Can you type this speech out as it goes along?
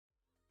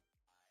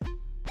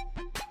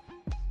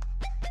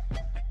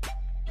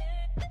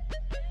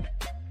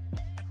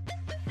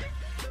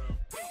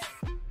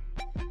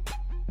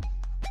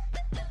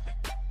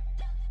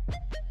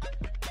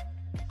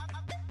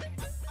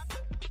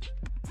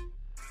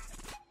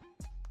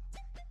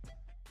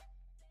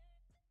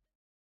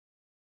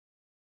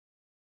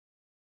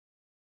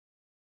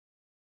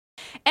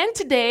And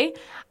today,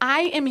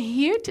 I am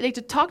here today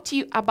to talk to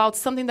you about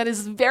something that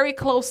is very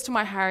close to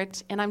my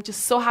heart, and I'm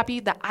just so happy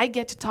that I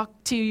get to talk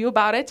to you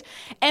about it.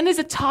 And it's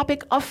a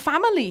topic of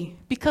family,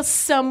 because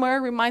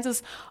summer reminds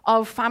us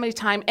of family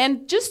time.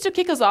 And just to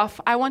kick us off,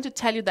 I want to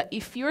tell you that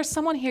if you're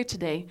someone here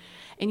today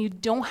and you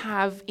don't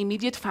have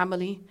immediate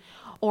family,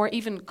 or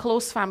even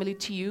close family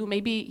to you,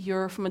 maybe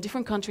you're from a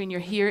different country and you're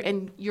here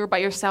and you're by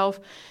yourself,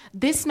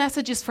 this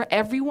message is for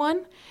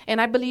everyone, and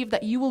I believe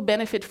that you will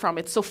benefit from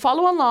it. So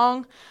follow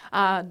along.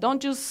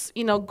 Don't just,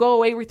 go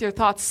away with your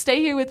thoughts. Stay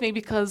here with me,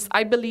 because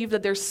I believe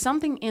that there's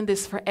something in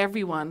this for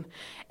everyone.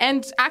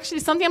 And actually,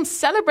 something I'm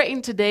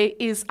celebrating today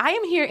is I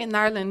am here in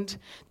Ireland.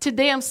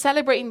 Today, I'm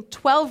celebrating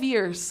 12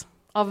 years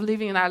of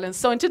living in Ireland.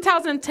 So in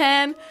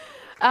 2010,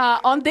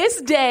 on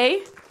this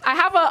day, I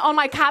have on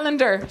my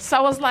calendar. So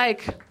I was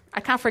like, I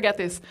can't forget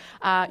this.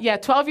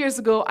 12 years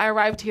ago, I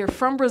arrived here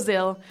from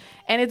Brazil,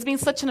 and it's been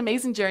such an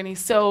amazing journey.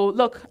 So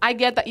look, I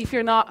get that if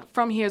you're not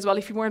from here as well,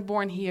 if you weren't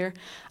born here,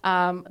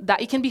 that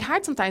it can be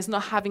hard sometimes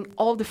not having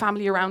all the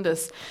family around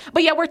us.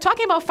 But yeah, we're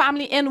talking about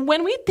family, and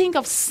when we think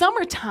of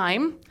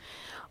summertime,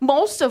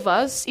 most of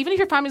us, even if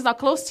your family's not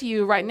close to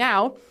you right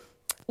now,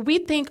 we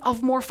think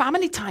of more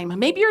family time.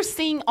 Maybe you're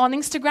seeing on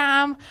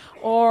Instagram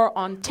or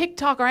on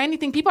TikTok or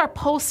anything, people are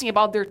posting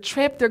about their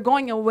trip, they're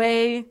going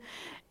away.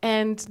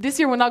 And this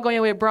year, we're not going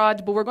away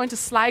abroad, but we're going to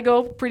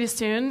Sligo pretty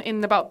soon,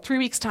 in about 3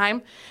 weeks'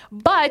 time.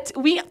 But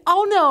we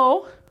all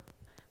know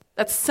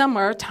that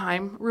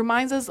summertime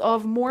reminds us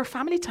of more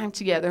family time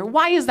together.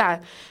 Why is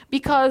that?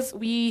 Because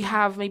we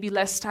have maybe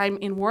less time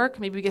in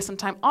work, maybe we get some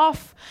time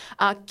off.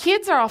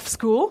 Kids are off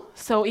school,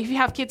 so if you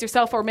have kids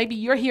yourself, or maybe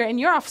you're here and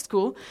you're off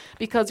school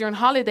because you're on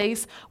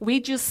holidays, we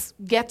just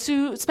get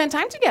to spend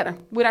time together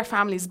with our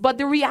families. But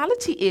the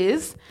reality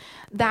is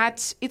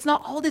that it's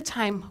not all the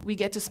time we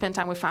get to spend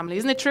time with family.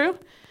 Isn't it true?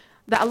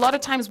 That a lot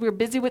of times we're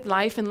busy with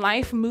life, and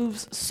life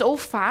moves so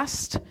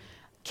fast.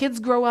 Kids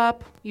grow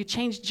up, you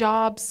change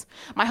jobs.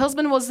 My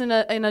husband was in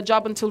a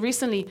job until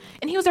recently,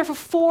 and he was there for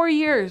 4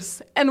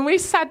 years. And we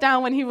sat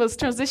down when he was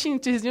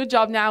transitioning to his new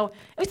job now,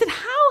 and we said,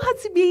 how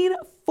has it been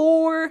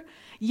 4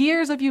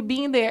 years of you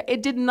being there?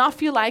 It did not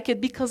feel like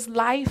it, because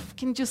life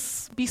can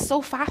just be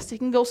so fast. It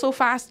can go so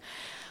fast.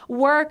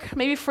 Work,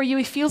 maybe for you,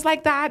 it feels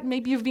like that.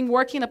 Maybe you've been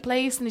working a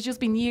place and it's just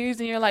been years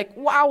and you're like,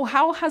 wow,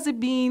 how has it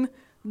been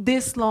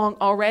this long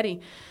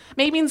already?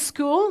 Maybe in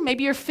school,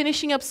 maybe you're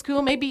finishing up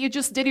school, maybe you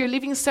just did your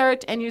Living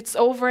Cert and it's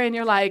over and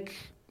you're like,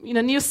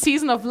 new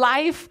season of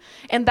life,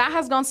 and that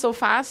has gone so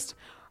fast.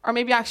 Or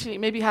maybe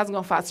it hasn't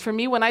gone fast. For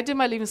me, when I did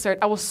my Living Cert,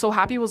 I was so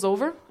happy it was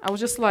over. I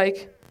was just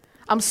like,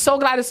 I'm so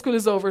glad the school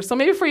is over. So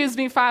maybe for you it's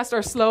been fast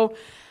or slow.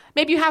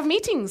 Maybe you have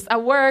meetings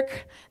at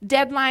work,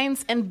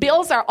 deadlines, and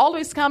bills are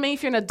always coming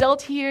if you're an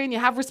adult here and you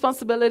have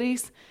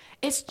responsibilities.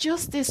 It's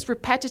just this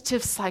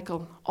repetitive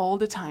cycle all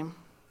the time.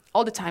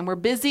 All the time. We're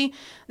busy.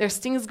 There's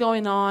things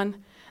going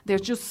on.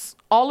 There's just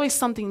always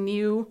something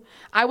new.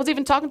 I was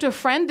even talking to a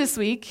friend this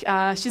week.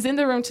 She's in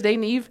the room today,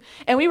 Neve.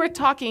 And we were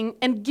talking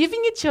and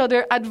giving each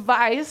other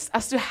advice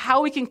as to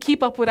how we can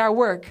keep up with our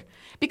work.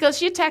 Because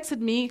she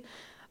texted me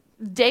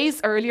days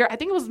earlier, I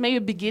think it was maybe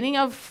beginning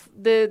of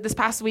this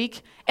past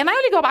week, and I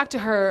only go back to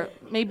her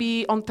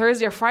maybe on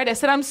Thursday or Friday. I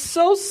said, I'm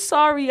so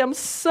sorry,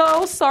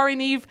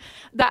 Neve,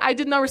 that I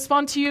did not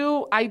respond to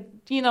you. I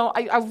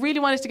really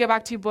wanted to get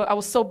back to you, but I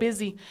was so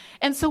busy.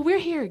 And so we're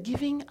here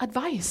giving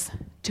advice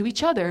to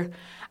each other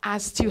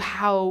as to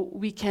how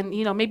we can,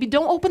 maybe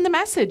don't open the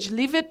message,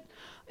 leave it,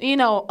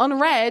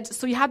 unread,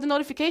 so you have the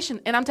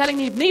notification. And I'm telling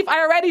Neve,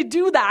 I already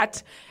do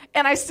that,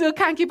 and I still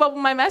can't keep up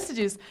with my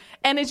messages.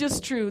 And it's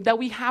just true that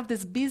we have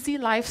this busy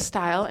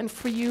lifestyle, and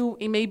for you,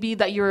 it may be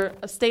that you're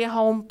a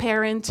stay-at-home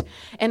parent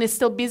and is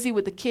still busy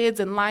with the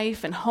kids and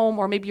life and home,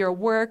 or maybe you're at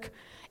work.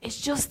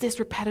 It's just this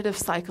repetitive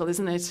cycle,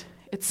 isn't it?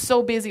 It's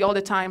so busy all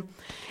the time.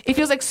 It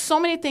feels like so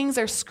many things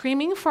are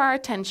screaming for our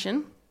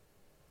attention,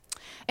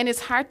 and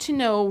it's hard to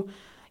know,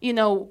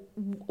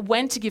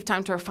 when to give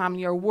time to our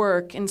family or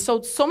work. And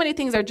so many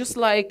things are just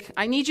like,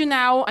 I need you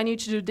now, I need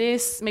you to do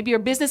this. Maybe you're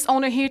a business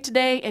owner here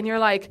today, and you're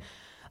like,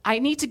 I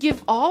need to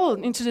give all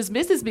into this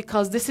business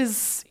because this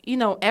is,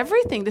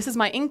 everything. This is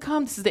my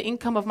income. This is the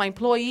income of my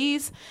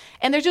employees.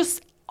 And there's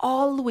just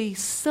always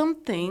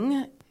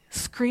something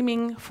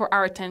screaming for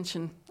our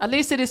attention. At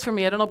least it is for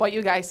me. I don't know about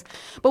you guys.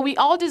 But we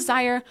all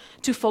desire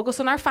to focus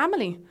on our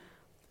family.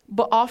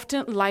 But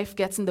often life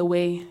gets in the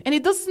way. And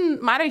it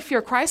doesn't matter if you're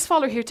a Christ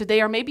follower here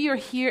today, or maybe you're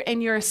here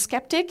and you're a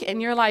skeptic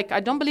and you're like, I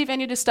don't believe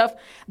any of this stuff.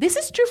 This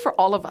is true for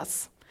all of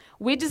us.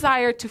 We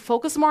desire to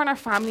focus more on our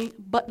family,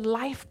 but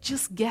life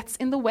just gets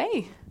in the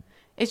way.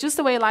 It's just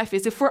the way life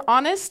is. If we're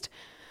honest,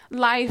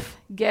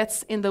 life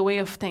gets in the way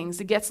of things.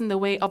 It gets in the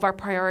way of our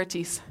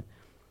priorities.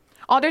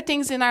 Other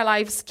things in our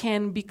lives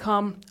can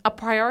become a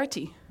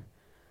priority.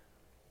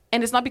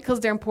 And it's not because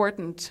they're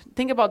important.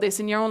 Think about this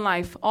in your own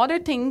life. Other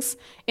things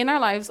in our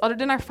lives, other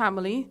than our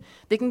family,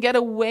 they can get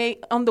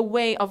on the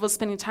way of us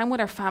spending time with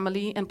our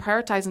family and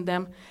prioritizing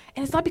them.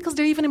 And it's not because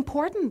they're even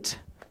important.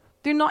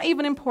 They're not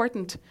even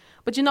important.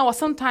 But you know what?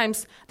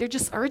 Sometimes they're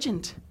just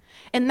urgent.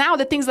 And now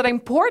the things that are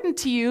important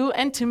to you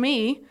and to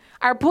me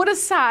are put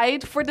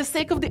aside for the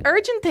sake of the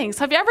urgent things.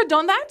 Have you ever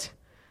done that?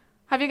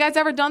 Have you guys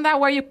ever done that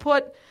where you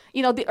put,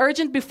 the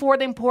urgent before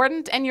the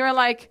important, and you're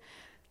like,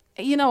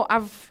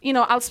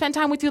 I'll spend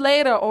time with you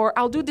later, or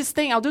I'll do this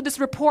thing, I'll do this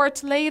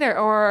report later,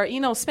 or,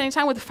 spending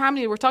time with the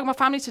family. We're talking about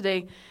family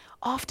today.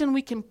 Often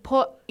we can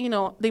put,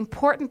 the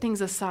important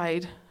things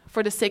aside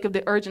for the sake of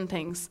the urgent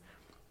things.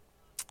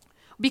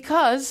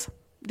 Because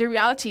the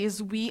reality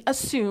is we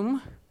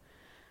assume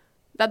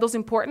that those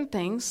important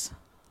things,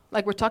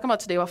 like we're talking about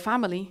today about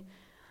family,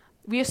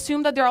 we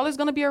assume that they're always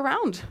going to be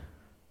around.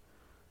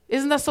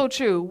 Isn't that so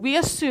true? We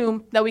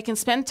assume that we can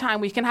spend time,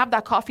 we can have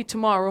that coffee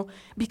tomorrow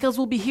because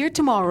we'll be here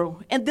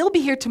tomorrow and they'll be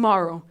here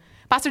tomorrow.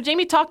 Pastor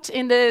Jamie talked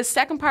in the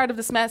second part of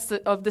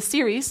the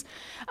series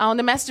on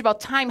the message about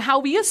time, how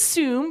we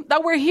assume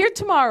that we're here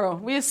tomorrow.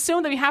 We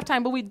assume that we have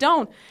time, but we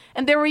don't.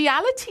 And the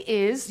reality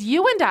is,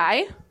 you and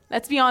I,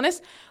 let's be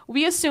honest,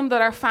 we assume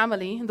that our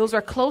family, those who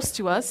are close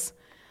to us,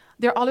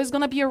 they're always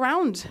going to be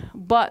around.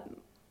 But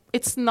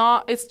it's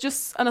not, it's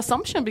just an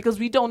assumption because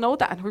we don't know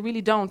that. We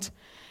really don't.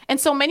 And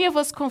so many of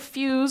us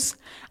confuse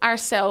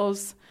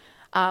ourselves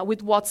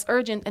with what's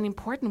urgent and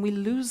important. We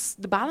lose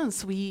the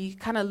balance. We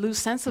kind of lose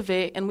sense of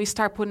it, and we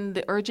start putting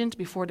the urgent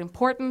before the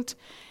important.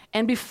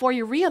 And before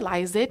you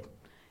realize it,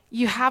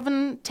 you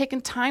haven't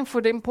taken time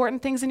for the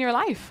important things in your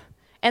life.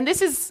 And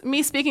this is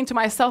me speaking to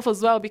myself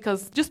as well,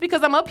 because just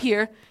because I'm up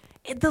here,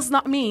 it does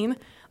not mean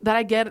that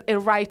I get it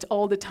right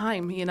all the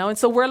time, And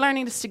so we're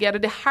learning this together.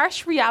 The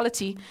harsh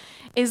reality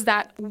is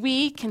that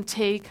we can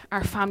take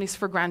our families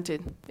for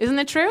granted. Isn't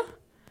it true?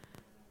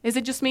 Is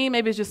it just me?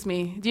 Maybe it's just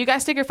me. Do you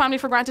guys take your family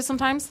for granted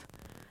sometimes?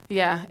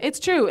 Yeah, it's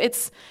true.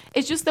 It's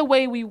just the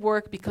way we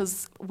work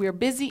because we're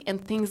busy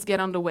and things get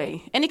on the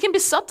way. And it can be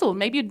subtle.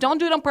 Maybe you don't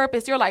do it on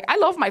purpose. You're like, I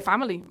love my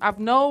family. I have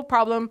no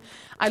problem.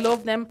 I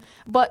love them.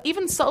 But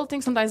even subtle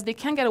things sometimes, they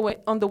can get away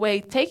on the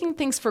way. Taking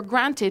things for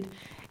granted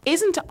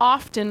isn't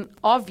often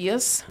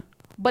obvious,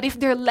 but if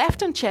they're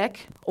left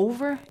unchecked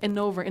over and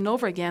over and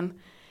over again,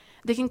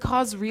 they can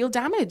cause real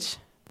damage.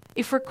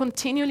 If we're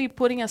continually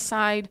putting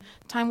aside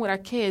time with our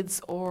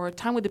kids or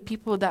time with the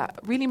people that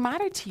really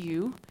matter to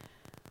you,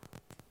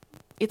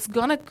 it's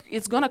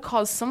gonna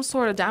cause some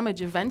sort of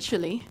damage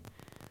eventually.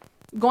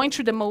 Going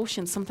through the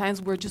motions,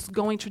 sometimes we're just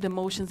going through the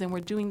motions and we're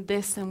doing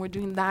this and we're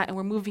doing that and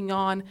we're moving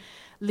on,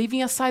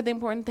 leaving aside the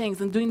important things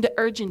and doing the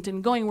urgent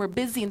and going, we're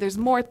busy and there's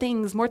more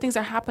things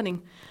are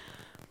happening.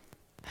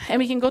 And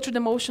we can go through the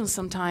motions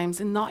sometimes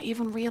and not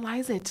even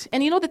realize it.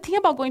 And the thing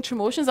about going through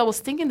motions, I was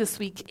thinking this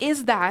week,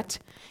 is that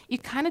you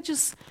kind of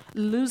just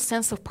lose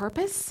sense of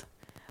purpose.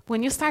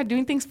 When you start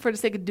doing things for the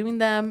sake of doing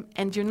them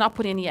and you're not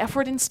putting any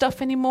effort in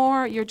stuff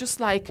anymore, you're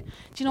just like, do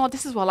you know what,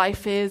 this is what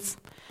life is.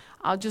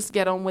 I'll just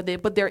get on with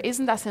it. But there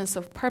isn't that sense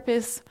of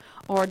purpose,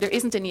 or there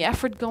isn't any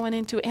effort going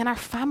into it. And our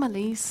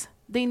families,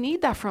 they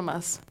need that from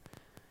us.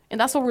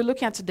 And that's what we're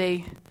looking at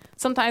today.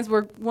 Sometimes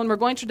when we're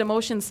going through the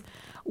motions,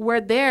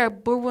 we're there,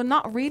 but we're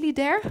not really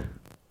there.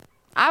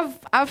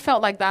 I've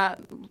felt like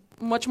that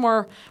much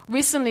more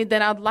recently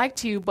than I'd like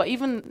to. But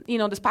even,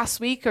 this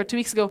past week or 2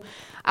 weeks ago,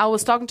 I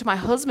was talking to my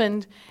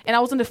husband, and I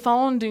was on the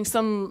phone doing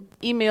some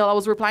email. I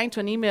was replying to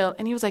an email,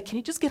 and he was like, "Can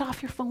you just get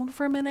off your phone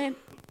for a minute?"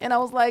 And I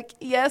was like,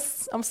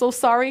 "Yes, I'm so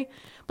sorry."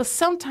 But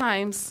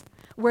sometimes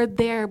we're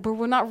there, but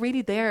we're not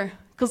really there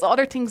because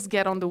other things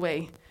get on the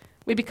way.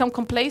 We become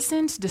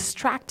complacent,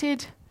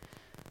 distracted.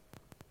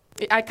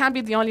 I can't be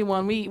the only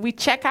one. We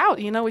check out,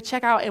 we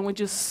check out, and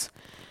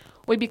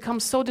we become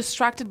so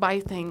distracted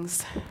by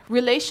things.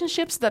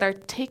 Relationships that are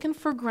taken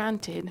for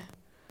granted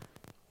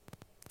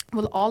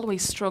will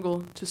always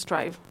struggle to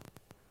strive.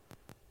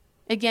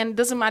 Again, it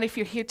doesn't matter if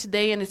you're here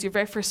today and it's your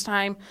very first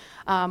time,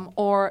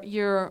 or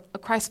you're a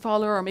Christ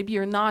follower, or maybe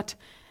you're not.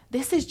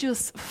 This is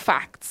just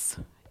facts.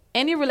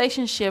 Any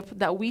relationship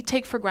that we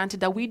take for granted,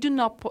 that we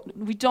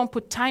don't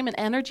put time and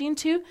energy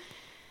into,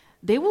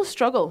 they will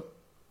struggle.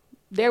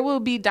 There will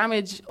be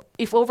damage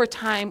if over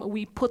time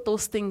we put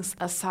those things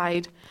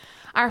aside.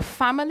 Our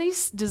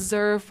families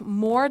deserve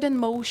more than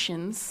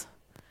motions.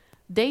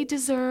 They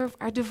deserve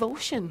our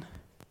devotion.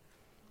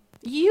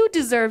 You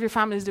deserve your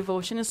family's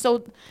devotion, and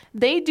so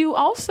they do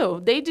also.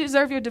 They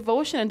deserve your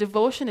devotion, and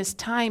devotion is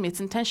time, it's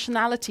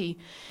intentionality,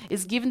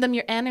 it's giving them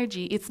your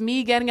energy. It's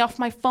me getting off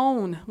my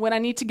phone when I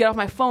need to get off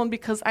my phone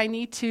because I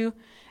need to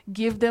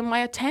give them my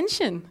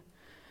attention.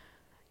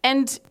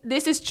 And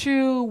this is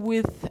true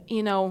with,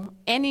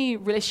 any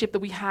relationship that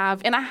we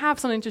have. And I have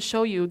something to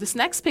show you. This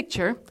next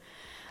picture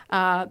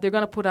they're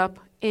going to put up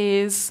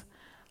is,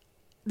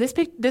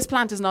 this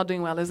plant is not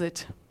doing well, is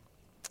it?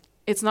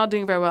 It's not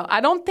doing very well.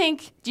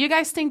 Do you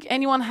guys think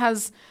anyone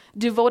has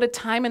devoted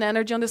time and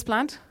energy on this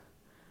plant?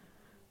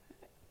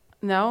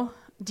 No?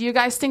 Do you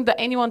guys think that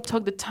anyone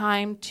took the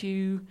time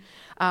to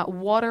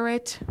water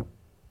it?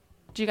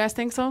 Do you guys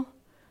think so?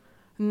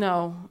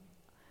 No.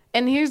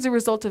 And here's the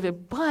result of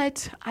it.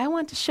 But I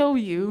want to show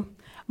you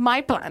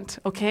my plant,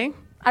 okay?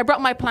 I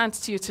brought my plant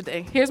to you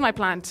today. Here's my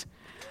plant.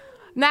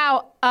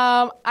 Now,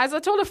 as I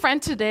told a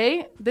friend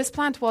today, this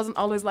plant wasn't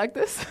always like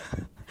this.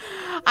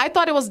 I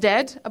thought it was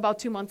dead about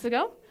 2 months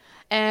ago.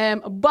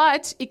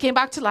 But it came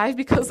back to life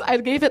because I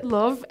gave it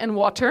love and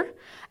water.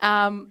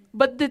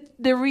 But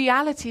the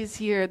reality is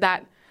here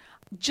that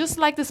just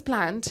like this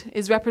plant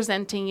is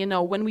representing,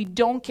 when we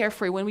don't care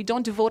for it, when we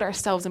don't devote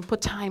ourselves and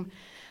put time,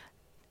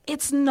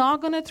 it's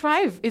not going to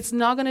thrive. It's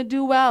not going to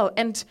do well.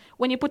 And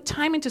when you put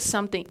time into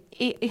something,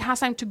 it has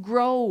time to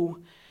grow.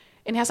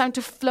 It has time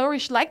to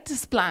flourish like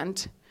this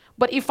plant.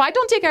 But if I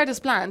don't take care of this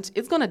plant,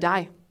 it's going to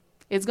die.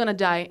 It's going to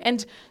die.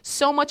 And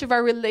so much of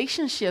our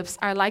relationships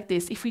are like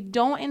this. If we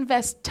don't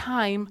invest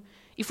time,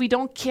 if we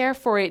don't care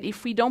for it,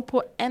 if we don't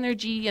put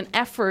energy and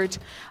effort,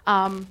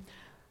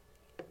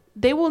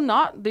 they will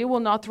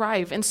not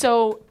thrive. And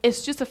so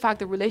it's just a fact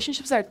that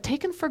relationships are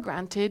taken for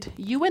granted.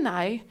 You and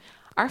I,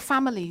 our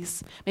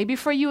families. Maybe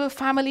for you, a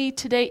family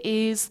today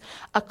is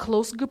a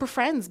close group of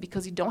friends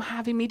because you don't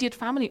have immediate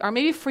family. Or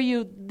maybe for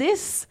you,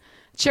 this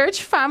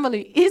church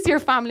family is your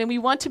family and we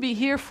want to be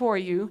here for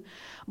you.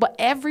 But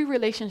every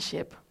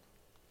relationship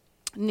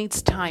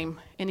needs time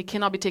and it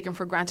cannot be taken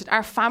for granted.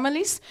 Our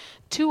families,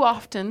 too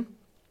often,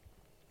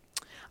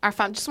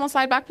 just one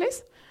slide back,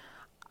 please.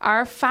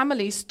 Our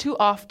families, too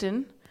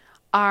often,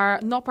 are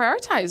not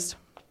prioritized.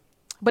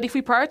 But if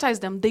we prioritize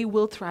them, they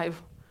will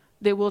thrive.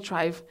 They will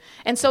thrive.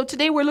 And so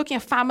today we're looking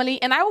at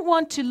family, and I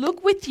want to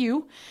look with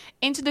you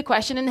into the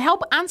question and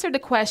help answer the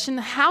question,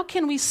 how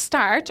can we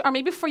start, or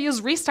maybe for you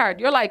is restart.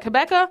 You're like,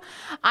 Rebecca,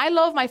 I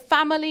love my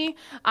family,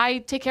 I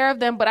take care of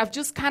them, but I've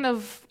just kind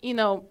of,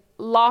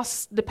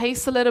 lost the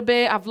pace a little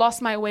bit. I've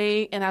lost my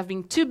way and I've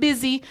been too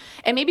busy.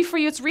 And maybe for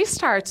you, it's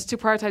restart to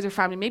prioritize your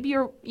family. Maybe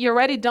you're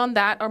already done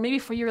that. Or maybe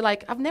for you, you're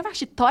like, I've never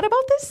actually thought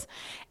about this.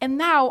 And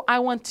now I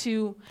want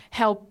to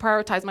help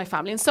prioritize my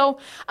family. And so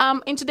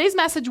in today's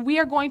message,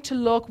 we're going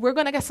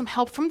to get some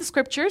help from the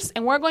scriptures.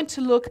 And we're going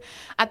to look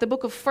at the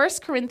book of 1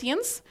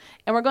 Corinthians.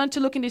 And we're going to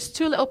look in these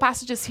two little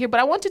passages here. But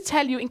I want to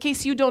tell you, in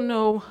case you don't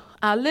know,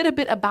 a little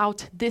bit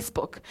about this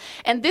book.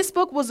 And this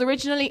book was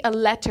originally a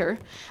letter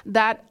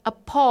that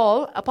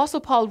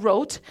Apostle Paul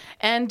wrote.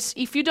 And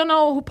if you don't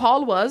know who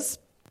Paul was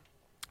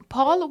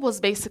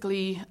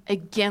basically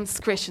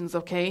against Christians,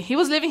 okay? He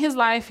was living his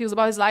life. He was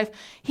about his life.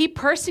 He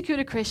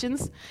persecuted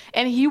Christians,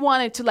 and he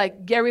wanted to,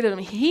 get rid of them.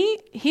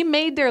 He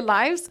made their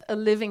lives a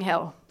living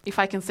hell, if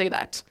I can say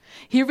that.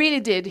 He really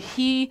did.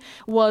 He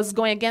was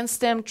going against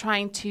them,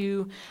 trying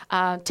to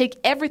take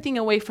everything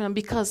away from them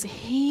because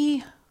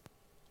he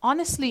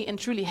honestly and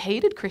truly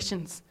hated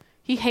Christians.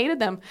 He hated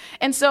them.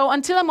 And so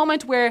until a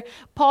moment where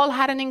Paul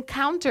had an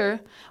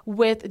encounter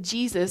with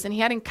Jesus and he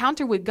had an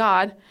encounter with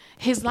God,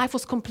 his life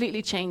was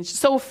completely changed.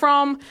 So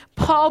from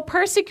Paul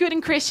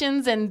persecuting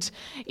Christians and,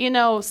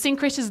 seeing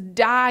Christians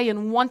die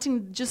and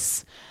wanting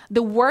just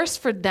the worst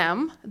for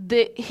them,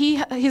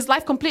 his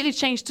life completely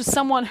changed to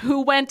someone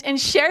who went and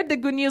shared the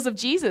good news of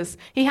Jesus.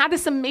 He had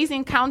this amazing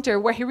encounter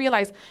where he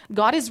realized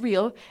God is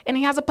real and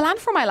he has a plan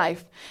for my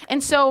life.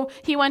 And so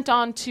he went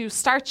on to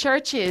start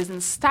churches and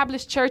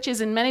establish churches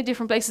in many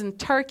different places in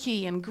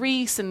Turkey and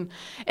Greece and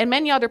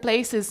many other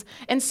places.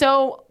 And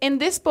so in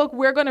this book,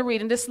 we're going to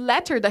read in this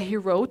letter that he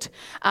wrote,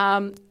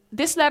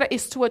 this letter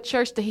is to a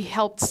church that he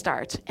helped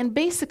start. And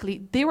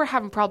basically, they were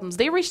having problems.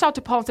 They reached out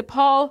to Paul and said,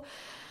 Paul,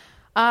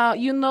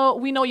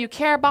 we know you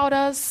care about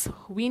us.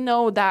 We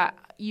know that,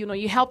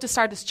 you helped to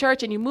start this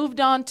church and you moved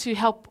on to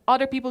help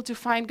other people to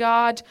find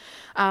God.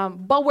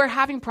 But we're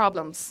having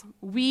problems.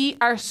 We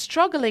are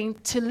struggling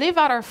to live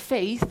out our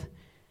faith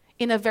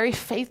in a very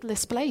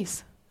faithless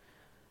place.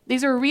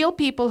 These are real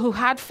people who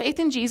had faith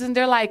in Jesus. And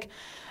they're like,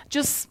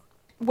 just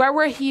where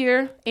we're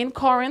here in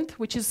Corinth,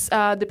 which is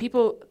the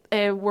people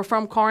were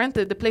from Corinth,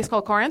 the place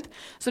called Corinth.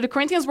 So the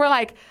Corinthians were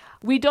like,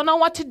 we don't know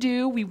what to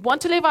do. We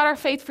want to live out our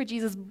faith for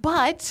Jesus,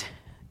 but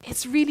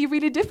it's really,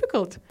 really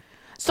difficult.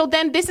 So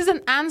then this is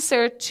an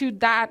answer to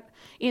that,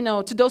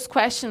 to those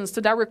questions,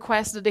 to that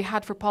request that they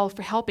had for Paul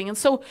for helping. And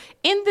so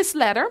in this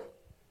letter,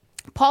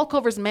 Paul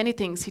covers many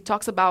things. He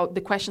talks about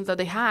the questions that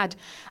they had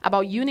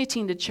about unity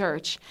in the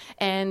church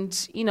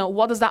and,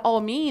 what does that all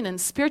mean, and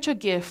spiritual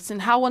gifts,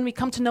 and how when we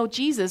come to know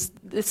Jesus,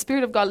 the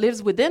Spirit of God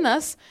lives within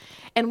us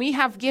and we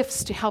have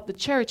gifts to help the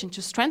church and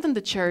to strengthen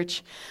the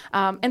church.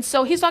 And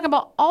so he's talking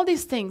about all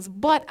these things,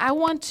 but I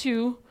want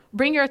to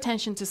bring your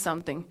attention to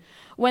something.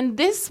 When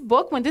this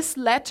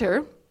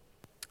letter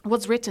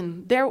was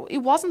written, it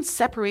wasn't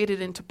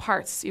separated into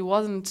parts.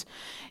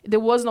 There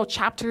was no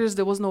chapters,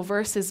 there was no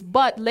verses.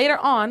 But later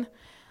on,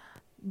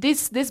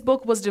 this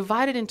book was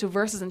divided into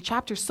verses and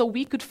chapters so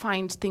we could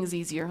find things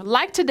easier.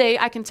 Like today,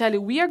 I can tell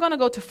you, we are going to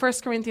go to 1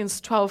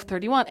 Corinthians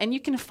 12:31, and you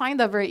can find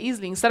that very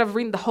easily instead of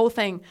reading the whole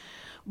thing.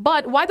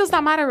 But why does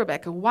that matter,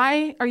 Rebecca?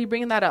 Why are you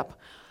bringing that up?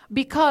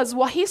 Because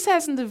what he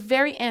says in the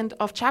very end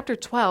of chapter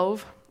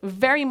 12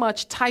 very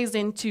much ties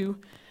into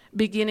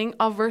beginning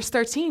of verse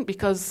 13,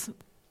 because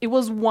it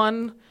was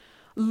one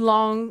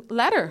long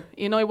letter.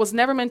 It was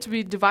never meant to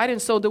be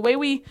divided. So the way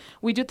we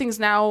do things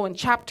now in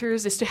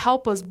chapters is to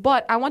help us.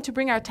 But I want to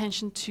bring our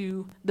attention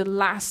to the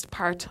last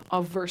part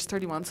of verse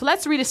 31. So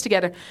let's read this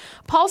together.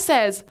 Paul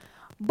says,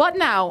 But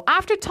now,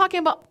 after talking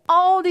about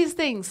all these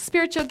things,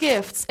 spiritual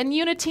gifts and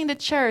unity in the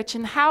church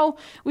and how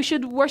we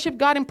should worship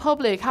God in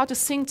public, how to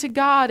sing to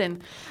God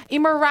and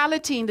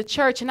immorality in the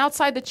church and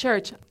outside the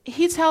church,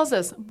 he tells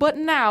us, but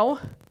now,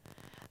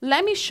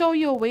 let me show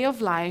you a way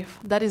of life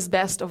that is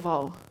best of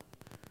all.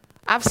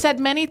 I've said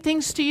many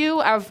things to you.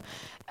 I've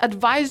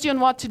advised you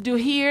on what to do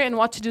here and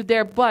what to do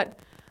there. But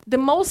the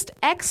most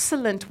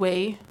excellent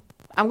way,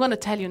 I'm going to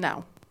tell you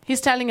now.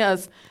 He's telling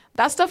us,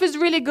 that stuff is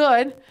really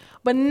good.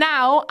 But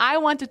now I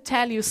want to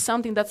tell you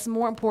something that's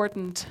more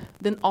important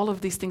than all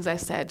of these things I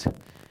said.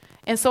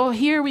 And so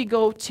here we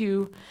go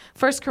to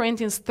 1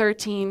 Corinthians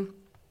 13.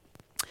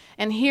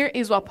 And here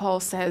is what Paul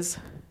says.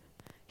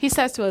 He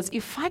says to us,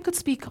 if I could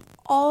speak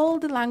all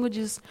the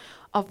languages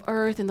of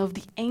earth and of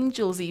the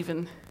angels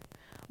even,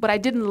 but I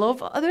didn't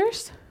love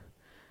others,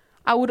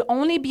 I would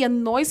only be a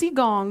noisy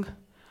gong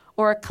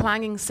or a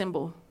clanging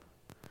cymbal.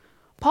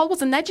 Paul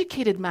was an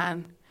educated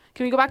man.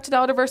 Can we go back to the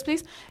other verse,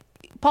 please?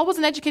 Paul was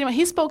an educated man.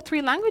 He spoke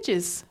 3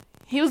 languages.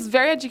 He was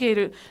very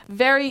educated,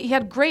 he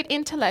had great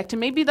intellect, and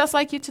maybe that's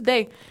like you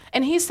today.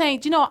 And he's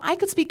saying, I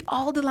could speak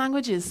all the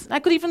languages. I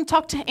could even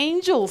talk to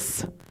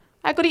angels.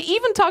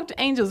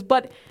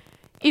 But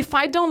if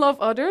I don't love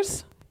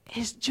others,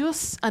 it's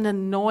just an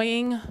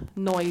annoying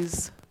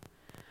noise.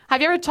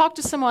 Have you ever talked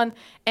to someone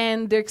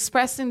and they're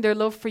expressing their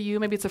love for you?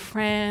 Maybe it's a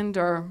friend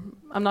or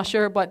I'm not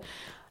sure,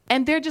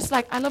 and they're just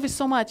like, I love you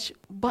so much.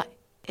 But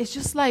it's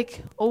just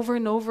like over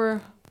and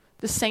over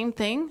the same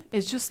thing.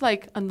 It's just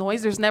like a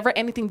noise. There's never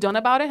anything done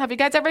about it. Have you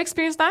guys ever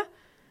experienced that?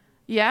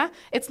 Yeah?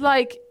 It's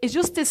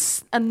just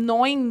this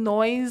annoying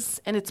noise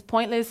and it's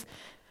pointless.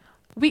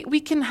 We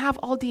can have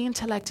all the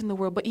intellect in the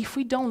world, but if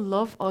we don't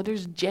love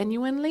others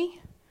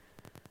genuinely,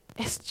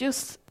 it's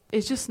just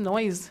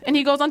noise. And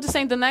he goes on to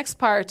say in the next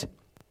part,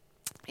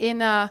 he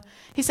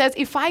says,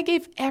 if I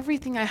gave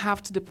everything I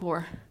have to the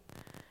poor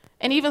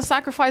and even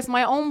sacrificed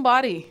my own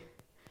body,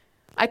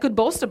 I could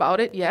boast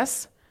about it,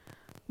 yes.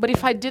 But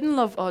if I didn't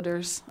love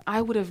others,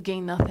 I would have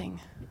gained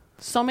nothing.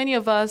 So many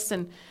of us,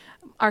 and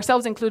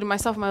ourselves included,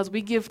 myself and my husband,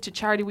 we give to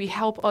charity, we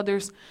help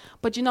others.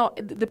 But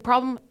the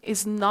problem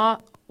is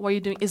not what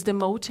you're doing, is the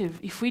motive.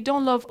 If we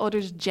don't love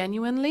others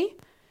genuinely,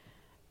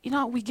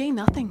 we gain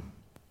nothing.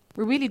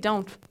 We really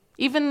don't.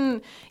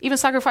 Even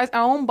sacrifice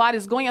our own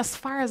bodies, going as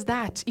far as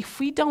that. If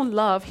we don't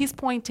love, his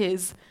point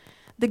is,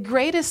 the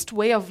greatest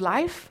way of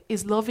life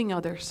is loving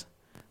others.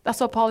 That's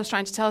what Paul is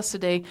trying to tell us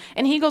today.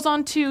 And he goes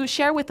on to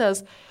share with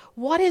us,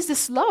 what is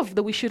this love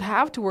that we should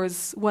have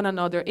towards one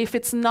another? If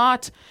it's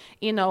not,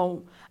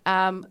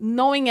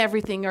 knowing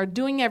everything or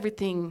doing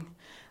everything,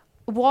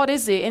 what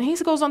is it? And he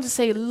goes on to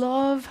say,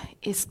 love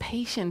is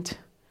patient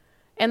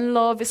and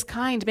love is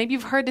kind. Maybe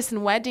you've heard this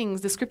in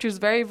weddings. The scripture is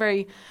very,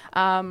 very,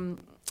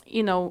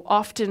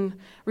 often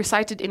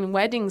recited in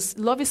weddings.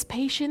 Love is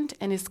patient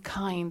and is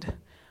kind.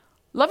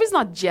 Love is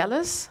not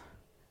jealous.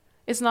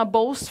 It's not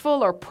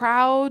boastful or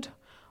proud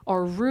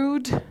or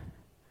rude.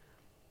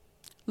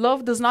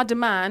 Love does not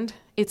demand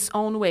its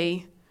own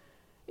way.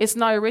 It's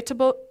not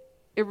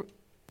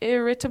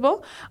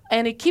irritable,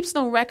 and it keeps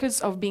no records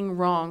of being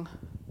wrong.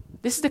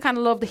 This is the kind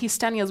of love that he's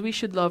telling us we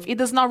should love. It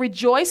does not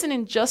rejoice in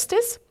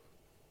injustice,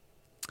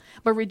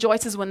 but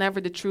rejoices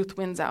whenever the truth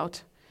wins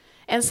out.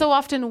 And so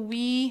often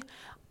we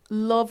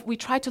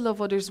try to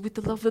love others with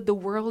the love that the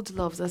world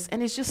loves us,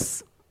 and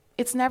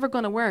it's never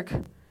going to work.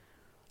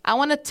 I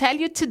want to tell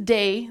you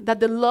today that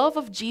the love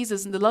of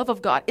Jesus and the love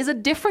of God is a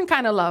different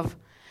kind of love.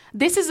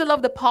 This is the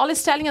love that Paul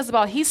is telling us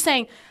about. He's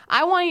saying,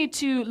 I want you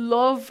to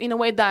love in a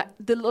way that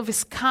the love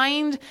is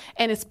kind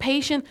and it's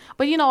patient.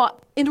 But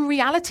in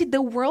reality,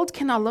 the world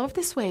cannot love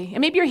this way. And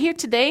maybe you're here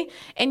today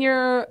and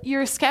you're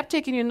a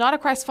skeptic and you're not a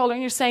Christ follower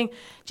and you're saying,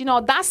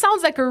 that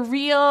sounds like a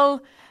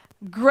real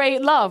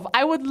great love.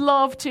 I would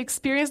love to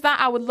experience that.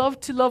 I would love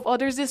to love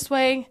others this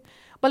way.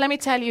 But let me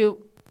tell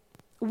you,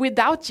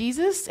 without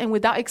Jesus and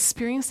without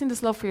experiencing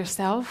this love for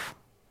yourself,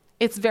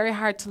 it's very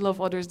hard to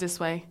love others this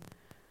way.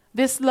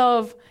 This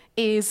love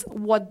is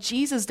what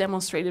Jesus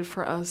demonstrated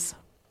for us.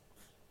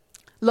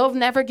 Love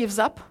never gives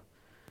up.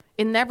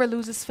 It never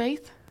loses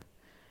faith.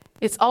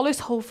 It's always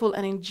hopeful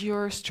and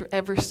endures through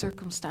every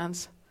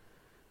circumstance.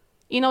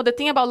 The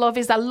thing about love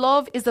is that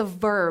love is a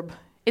verb.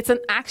 It's an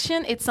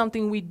action. It's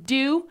something we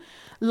do.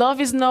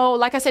 Love is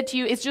like I said to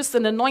you, it's just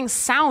an annoying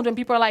sound when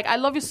people are like, I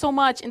love you so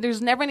much, and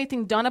there's never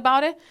anything done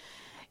about it.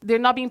 They're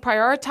not being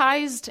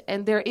prioritized,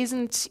 and there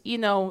isn't,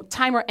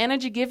 time or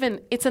energy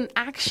given. It's an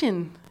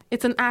action.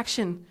 It's an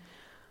action.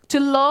 To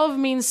love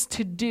means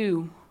to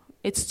do.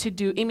 It's to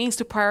do. It means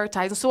to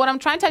prioritize. And so what I'm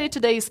trying to tell you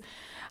today is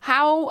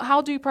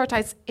how do you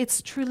prioritize?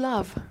 It's true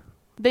love.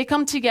 They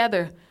come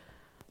together.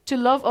 To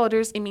love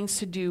others, it means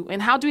to do.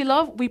 And how do we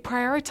love? We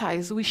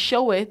prioritize. We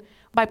show it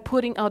by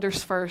putting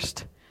others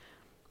first.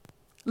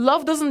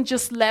 Love doesn't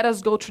just let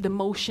us go through the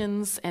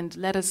motions and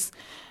let us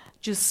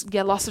just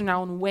get lost in our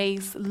own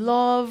ways.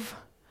 Love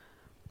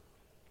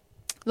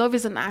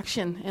is an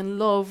action, and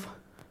love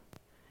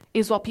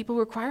is what people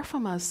require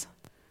from us.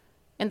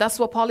 And that's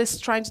what Paul is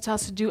trying to tell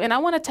us to do. And I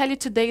want to tell you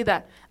today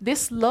that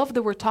this love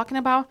that we're talking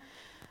about,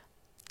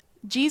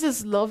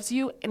 Jesus loves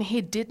you and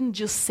he didn't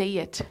just say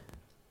it.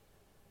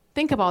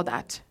 Think about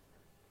that.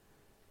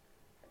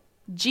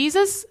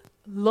 Jesus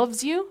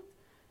loves you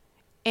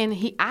and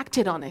he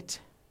acted on it.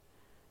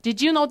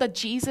 Did you know that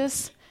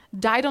Jesus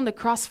died on the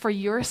cross for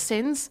your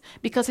sins?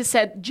 Because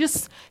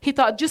he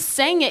thought just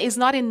saying it is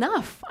not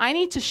enough. I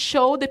need to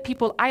show the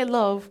people I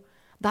love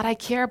that I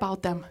care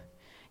about them.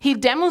 He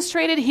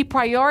demonstrated, he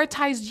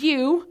prioritized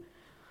you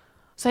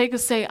so he could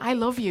say, I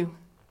love you.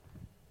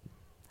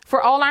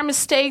 For all our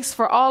mistakes,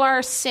 for all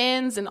our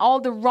sins and all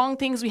the wrong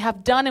things we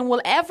have done and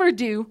will ever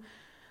do,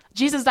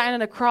 Jesus died on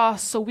the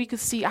cross so we could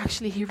see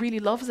actually he really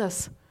loves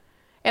us.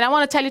 And I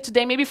want to tell you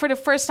today, maybe for the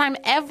first time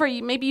ever,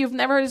 maybe you've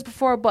never heard this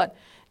before, but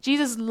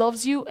Jesus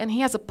loves you and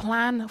he has a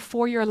plan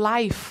for your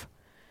life.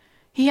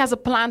 He has a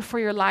plan for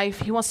your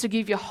life. He wants to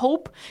give you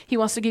hope. He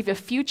wants to give you a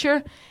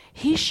future.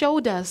 He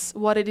showed us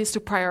what it is to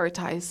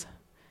prioritize.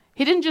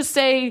 He didn't just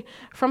say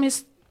from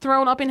his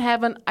throne up in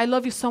heaven, I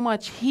love you so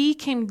much. He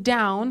came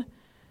down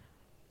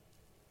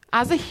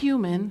as a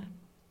human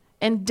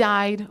and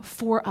died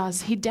for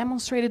us. He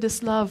demonstrated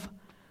this love.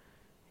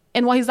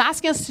 And what he's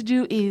asking us to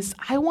do is,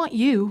 I want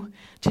you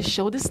to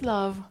show this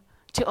love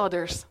to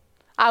others.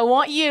 I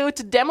want you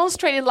to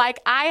demonstrate it like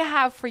I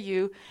have for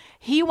you.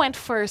 He went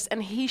first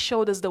and he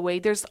showed us the way.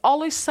 There's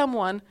always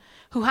someone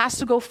who has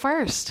to go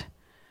first.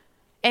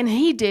 And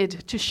he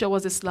did to show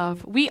us this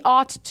love. We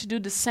ought to do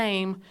the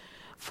same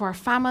for our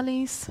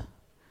families,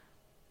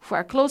 for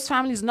our close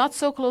families, not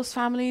so close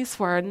families,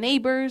 for our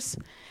neighbors,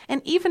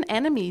 and even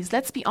enemies.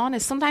 Let's be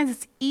honest. Sometimes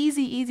it's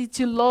easy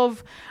to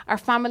love our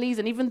families,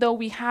 and even though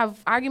we have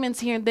arguments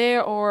here and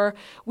there or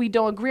we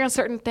don't agree on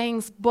certain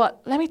things,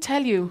 but let me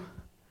tell you,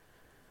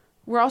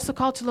 we're also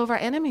called to love our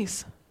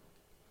enemies.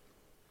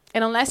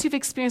 And unless you've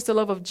experienced the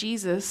love of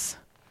Jesus,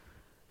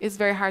 it's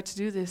very hard to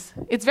do this.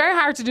 It's very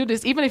hard to do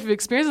this, even if you've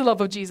experienced the love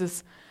of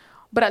Jesus.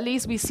 But at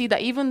least we see that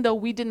even though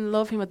we didn't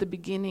love him at the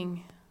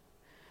beginning,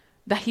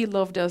 that he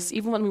loved us,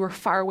 even when we were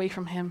far away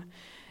from him.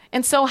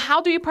 And so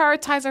how do we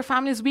prioritize our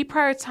families? We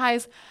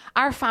prioritize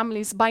our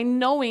families by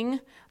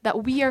knowing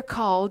that we are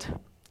called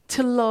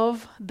to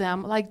love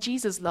them like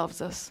Jesus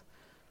loves us.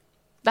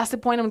 That's the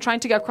point I'm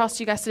trying to get across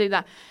to you guys today,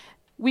 that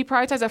we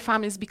prioritize our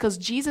families because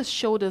Jesus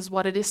showed us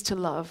what it is to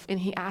love, and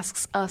he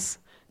asks us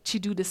to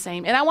do the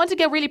same. And I want to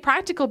get really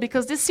practical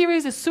because this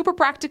series is super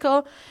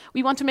practical.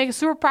 We want to make it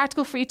super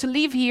practical for you to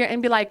leave here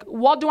and be like,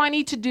 what do I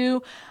need to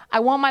do? I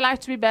want my life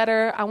to be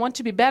better. I want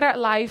to be better at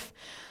life.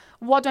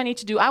 What do I need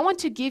to do? I want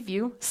to give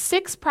you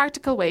 6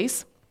 practical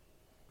ways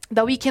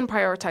that we can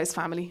prioritize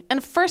family.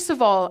 And first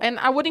of all, and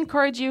I would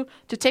encourage you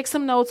to take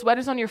some notes, whether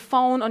it's on your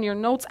phone, on your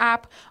notes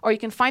app, or you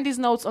can find these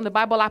notes on the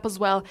Bible app as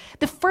well.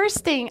 The first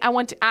thing I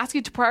want to ask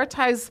you to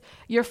prioritize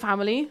your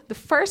family, the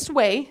first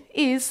way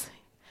is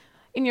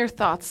in your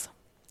thoughts.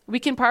 We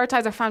can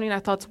prioritize our family in our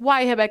thoughts.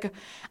 Why, Rebecca?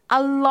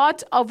 A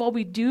lot of what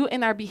we do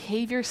in our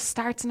behavior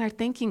starts in our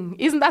thinking.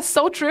 Isn't that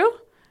so true?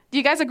 Do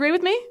you guys agree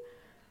with me?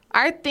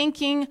 Our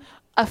thinking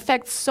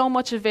affects so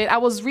much of it. I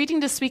was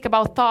reading this week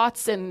about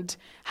thoughts and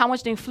how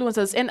much they influence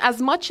us. And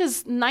as much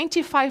as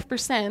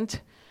 95%,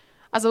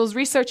 as I was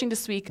researching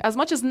this week, as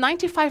much as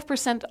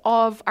 95%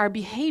 of our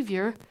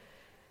behavior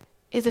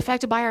is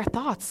affected by our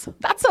thoughts.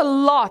 That's a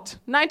lot.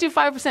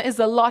 95% is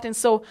a lot. And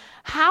so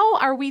how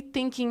are we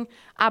thinking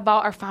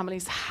about our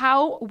families?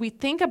 How we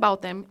think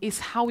about them is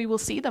how we will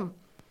see them.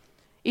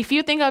 If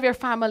you think of your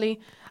family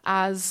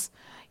as,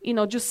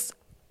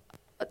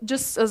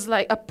 just as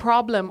like a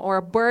problem or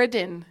a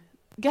burden,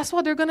 guess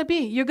what they're going to be?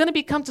 You're going to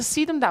become to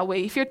see them that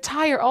way. If you're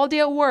tired all day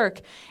at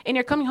work and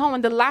you're coming home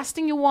and the last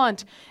thing you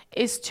want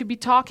is to be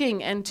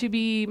talking and to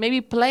be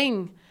maybe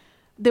playing,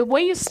 the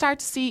way you start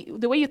to see,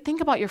 the way you think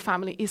about your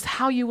family is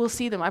how you will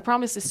see them. I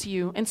promise this to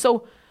you. And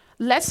so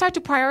let's start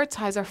to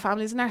prioritize our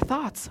families and our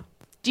thoughts.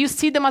 Do you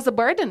see them as a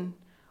burden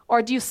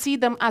or do you see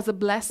them as a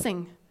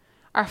blessing?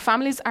 Our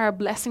families are a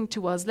blessing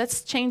to us.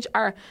 Let's change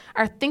our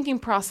thinking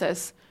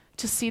process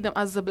to see them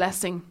as a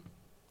blessing.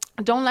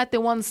 Don't let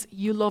the ones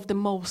you love the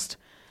most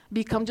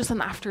become just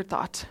an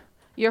afterthought.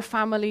 Your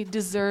family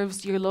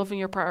deserves your love and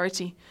your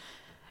priority.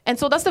 And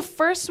so that's the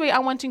first way I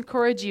want to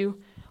encourage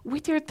you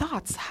with your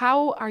thoughts.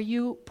 How are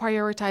you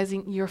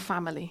prioritizing your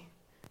family?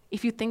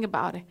 If you think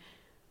about it.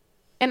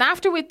 And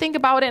after we think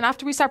about it and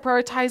after we start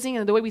prioritizing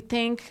and the way we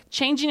think,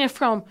 changing it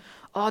from,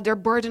 they're a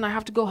burden, I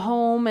have to go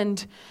home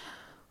and,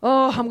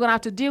 I'm going to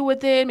have to deal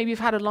with it. Maybe you've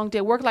had a long day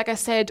at work, like I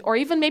said, or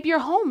even maybe you're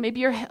home.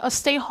 Maybe you're a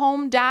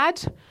stay-home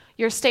dad.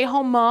 You're a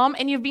stay-home mom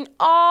and you've been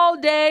all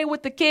day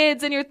with the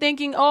kids and you're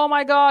thinking, oh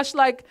my gosh,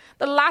 like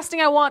the last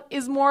thing I want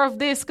is more of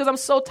this because I'm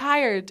so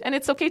tired. And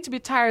it's okay to be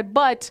tired,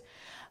 but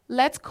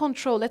let's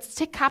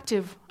take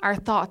captive our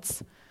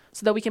thoughts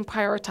so that we can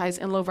prioritize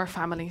and love our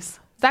families.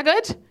 Is that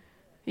good?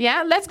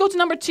 Yeah, let's go to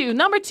number 2.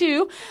 Number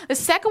 2, the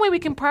second way we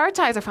can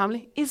prioritize our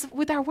family is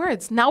with our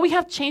words. Now we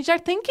have changed our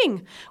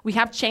thinking. We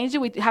have changed it.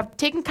 We have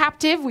taken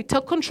captive. We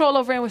took control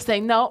over it and we're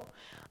saying, no,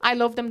 I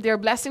love them. They're a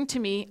blessing to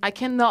me. I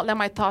cannot let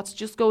my thoughts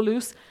just go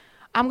loose.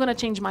 I'm going to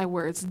change my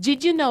words.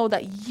 Did you know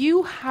that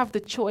you have the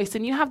choice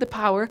and you have the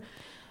power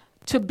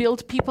to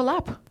build people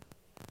up?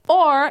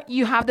 or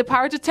you have the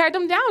power to tear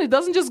them down. It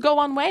doesn't just go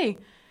one way.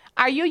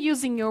 Are you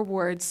using your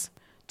words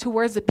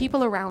towards the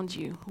people around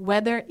you,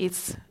 whether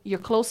it's your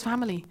close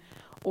family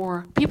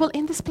or people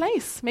in this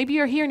place? Maybe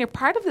you're here and you're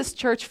part of this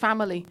church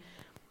family.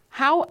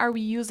 How are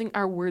we using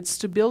our words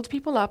to build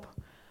people up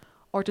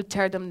or to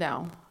tear them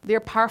down? They're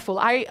powerful.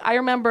 I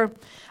remember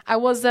I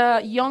was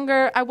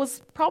I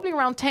was probably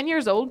around 10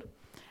 years old,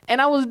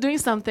 and I was doing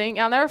something.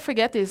 I'll never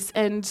forget this.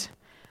 And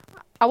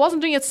I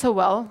wasn't doing it so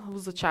well. I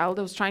was a child.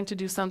 I was trying to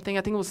do something.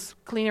 I think it was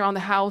cleaning around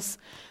the house.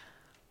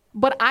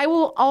 But I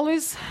will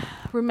always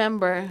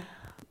remember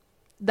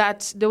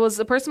that there was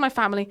a person in my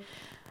family.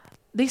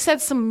 They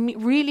said some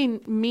really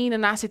mean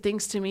and nasty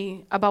things to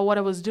me about what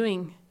I was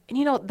doing. And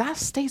you know, that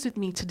stays with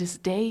me to this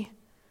day.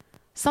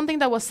 Something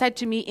that was said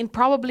to me in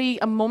probably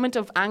a moment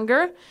of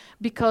anger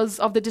because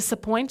of the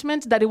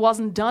disappointment that it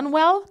wasn't done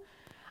well.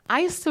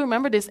 I still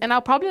remember this, and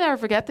I'll probably never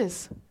forget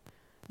this.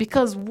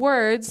 Because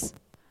words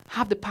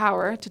have the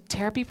power to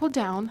tear people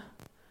down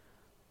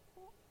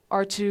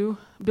or to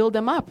build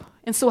them up.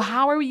 And so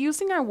how are we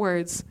using our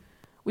words?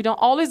 We don't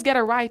always get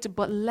it right,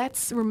 but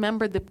let's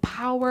remember the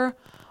power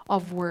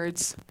of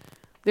words.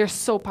 They're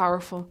so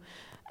powerful.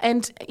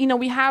 And you know,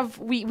 we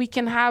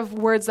can have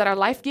words that are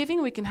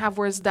life-giving, we can have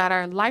words that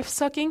are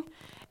life-sucking,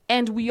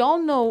 and we all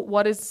know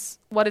what it's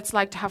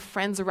like to have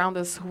friends around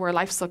us who are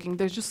life-sucking.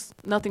 There's just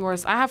nothing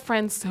worse. I have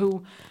friends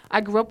who I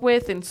grew up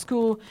with in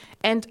school,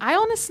 and I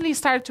honestly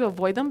started to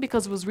avoid them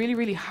because it was really,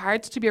 really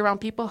hard to be around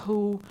people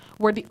who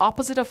were the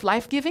opposite of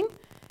life-giving.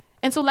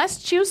 And so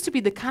let's choose to be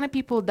the kind of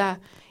people that,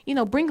 you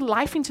know, bring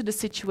life into the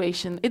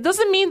situation. It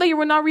doesn't mean that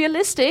we're not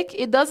realistic.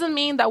 It doesn't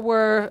mean that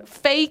we're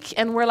fake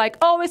and we're like,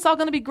 oh, it's all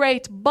going to be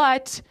great.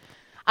 But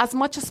as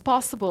much as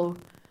possible,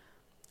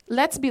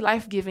 let's be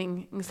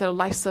life-giving instead of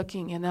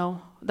life-sucking, you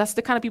know. That's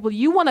the kind of people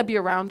you want to be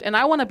around and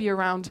I want to be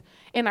around.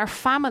 And our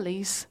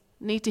families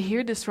need to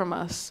hear this from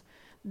us.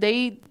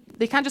 They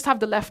can't just have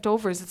the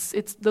leftovers.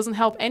 It doesn't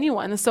help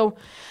anyone. And so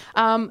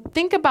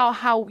think about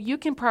how you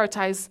can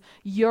prioritize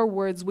your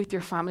words with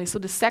your family. So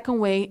the second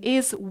way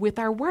is with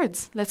our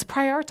words. Let's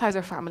prioritize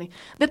our family.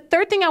 The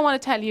third thing I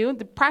want to tell you,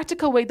 the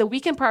practical way that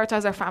we can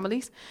prioritize our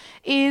families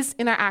is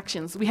in our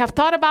actions. We have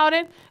thought about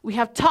it, we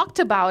have talked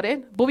about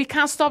it, but we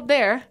can't stop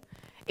there.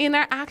 In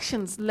our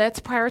actions,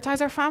 let's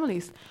prioritize our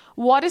families.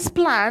 What is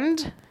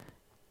planned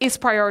is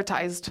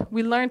prioritized.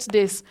 We learned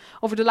this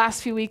over the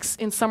last few weeks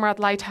in summer at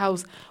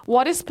Lighthouse.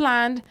 What is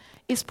planned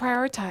is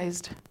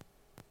prioritized.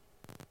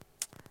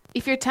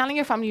 If you're telling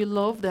your family you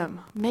love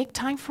them, make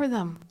time for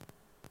them.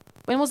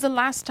 When was the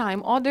last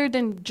time, other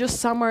than just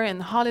summer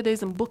and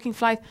holidays and booking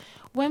flights,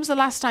 when was the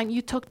last time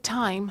you took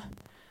time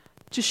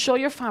to show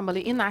your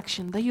family in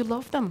action that you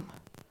love them?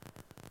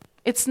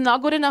 It's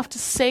not good enough to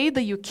say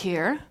that you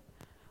care.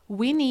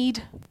 We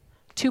need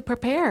to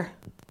prepare.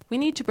 We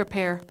need to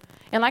prepare.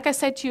 And like I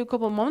said to you a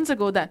couple of moments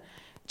ago, that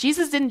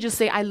Jesus didn't just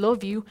say, I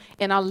love you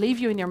and I'll leave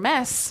you in your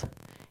mess.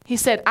 He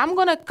said, I'm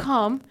going to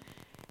come.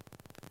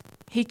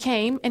 He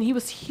came and he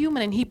was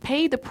human and he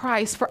paid the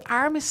price for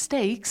our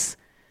mistakes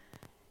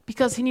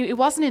because he knew it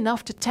wasn't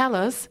enough to tell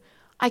us,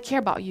 I care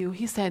about you.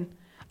 He said,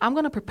 I'm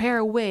going to prepare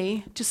a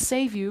way to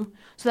save you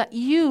so that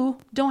you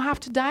don't have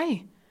to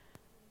die.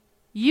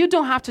 You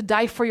don't have to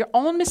die for your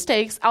own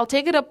mistakes. I'll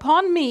take it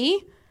upon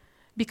me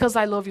because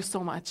I love you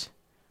so much.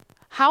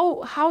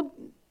 How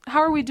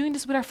are we doing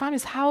this with our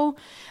families? How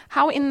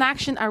in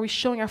action are we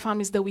showing our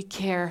families that we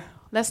care?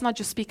 Let's not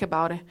just speak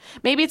about it.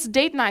 Maybe it's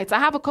date nights. I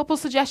have a couple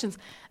suggestions.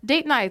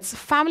 Date nights,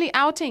 family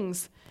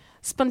outings,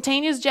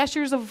 spontaneous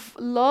gestures of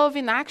love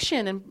in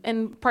action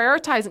and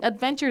prioritizing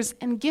adventures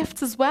and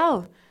gifts as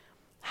well.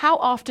 How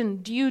often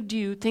do you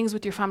do things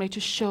with your family to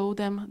show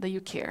them that you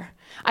care?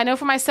 I know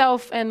for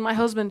myself and my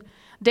husband,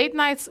 date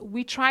nights,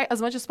 we try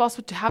as much as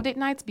possible to have date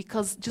nights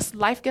because just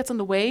life gets in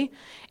the way.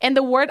 And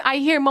the word I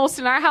hear most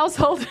in our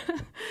household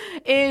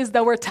is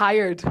that we're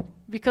tired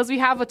because we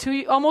have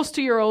almost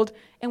 2-year-old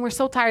and we're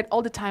so tired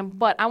all the time.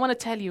 But I want to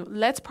tell you,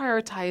 let's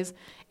prioritize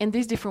in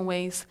these different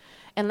ways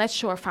and let's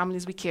show our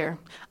families we care.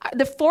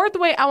 The fourth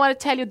way I want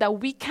to tell you that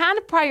we can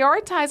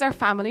prioritize our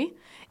family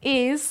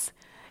is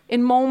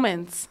in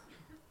moments.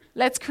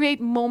 Let's create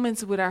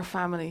moments with our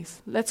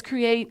families. Let's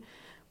create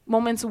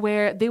moments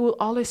where they will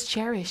always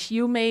cherish.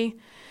 You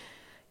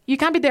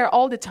can't be there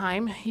all the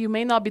time. You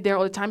may not be there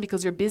all the time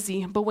because you're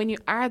busy. But when you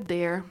are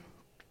there,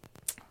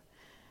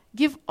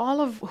 give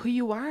all of who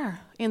you are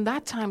in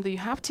that time that you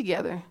have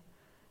together.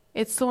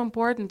 It's so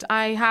important.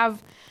 I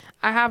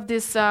have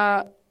this.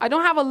 I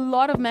don't have a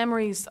lot of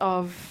memories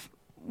of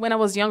when I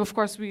was young. Of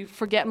course, we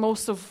forget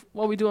most of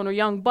what we do when we're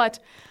young. But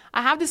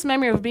I have this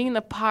memory of being in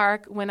the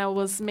park when I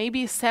was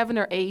maybe 7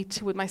 or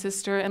 8 with my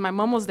sister, and my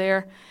mom was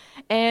there.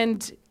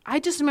 And I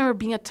just remember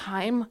being a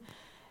time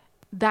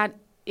that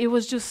it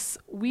was just,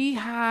 we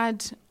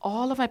had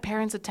all of my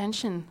parents'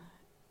 attention.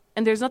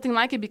 And there's nothing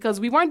like it because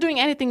we weren't doing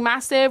anything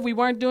massive. We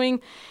weren't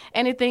doing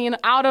anything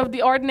out of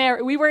the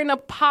ordinary. We were in a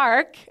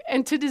park.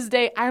 And to this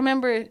day, I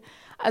remember it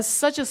as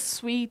such a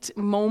sweet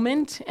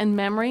moment and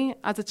memory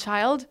as a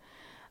child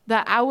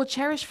that I will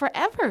cherish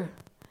forever.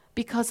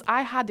 because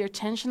I had their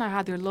attention, I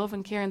had their love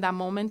and care in that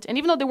moment. And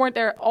even though they weren't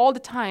there all the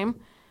time,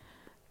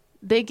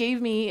 they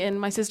gave me and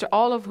my sister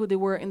all of who they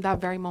were in that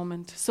very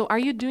moment. So are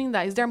you doing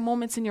that? Is there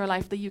moments in your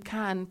life that you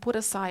can put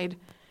aside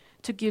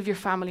to give your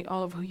family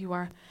all of who you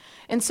are?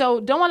 And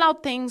so don't allow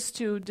things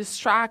to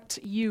distract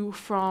you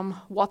from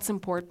what's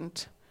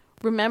important.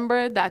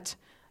 Remember that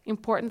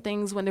important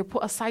things, when they're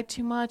put aside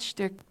too much,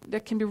 there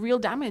can be real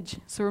damage.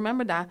 So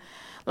remember that.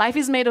 Life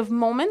is made of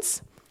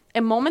moments,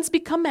 and moments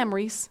become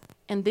memories,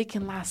 and they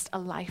can last a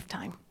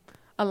lifetime.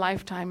 A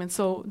lifetime. And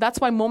so that's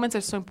why moments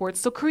are so important.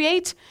 So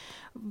create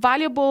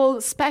valuable,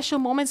 special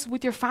moments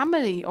with your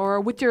family or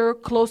with your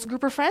close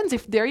group of friends,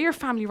 if they're your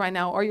family right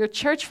now, or your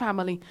church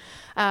family.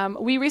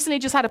 We recently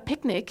just had a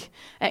picnic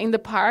in the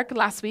park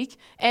last week,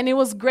 and it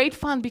was great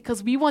fun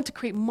because we want to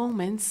create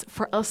moments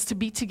for us to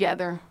be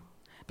together,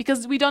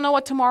 because we don't know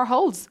what tomorrow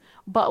holds,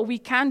 but we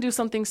can do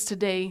some things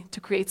today to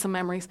create some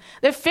memories.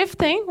 The fifth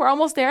thing, we're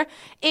almost there,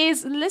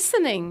 is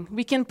listening.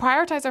 We can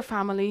prioritize our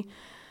family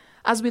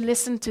as we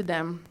listen to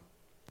them.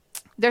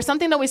 There's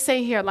something that we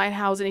say here at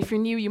Lighthouse, and if you're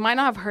new, you might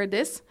not have heard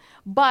this,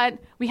 but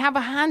we have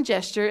a hand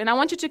gesture, and I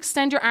want you to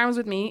extend your arms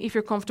with me if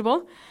you're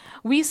comfortable.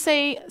 We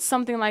say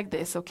something like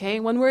this, okay?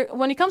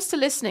 When it comes to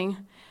listening,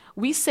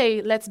 we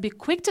say, let's be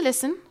quick to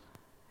listen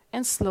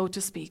and slow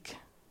to speak.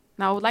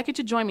 Now, I would like you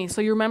to join me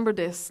so you remember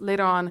this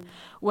later on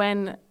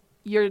when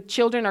your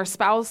children or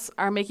spouse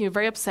are making you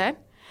very upset.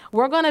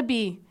 We're going to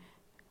be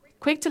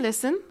quick to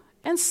listen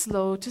and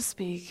slow to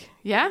speak.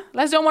 Yeah?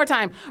 Let's do it one more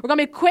time. We're going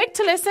to be quick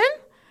to listen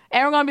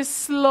and we're going to be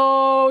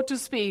slow to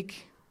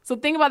speak. So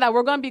think about that.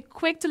 We're going to be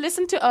quick to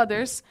listen to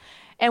others,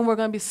 and we're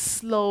going to be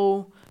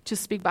slow to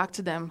speak back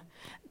to them.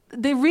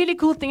 The really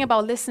cool thing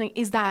about listening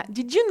is that,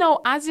 did you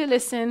know, as you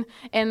listen,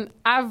 and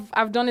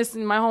I've done this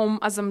in my home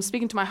as I'm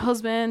speaking to my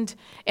husband,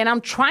 and I'm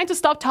trying to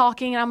stop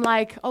talking, and I'm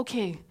like,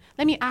 okay,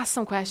 let me ask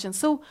some questions.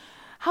 So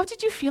how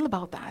did you feel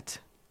about that?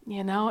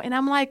 You know, and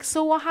I'm like,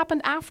 so what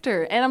happened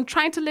after? And I'm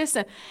trying to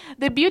listen.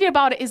 The beauty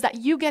about it is that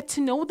you get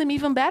to know them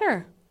even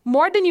better.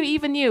 More than you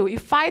even knew.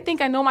 If I think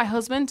I know my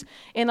husband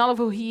and all of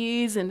who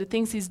he is and the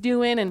things he's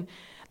doing, and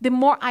the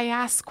more I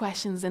ask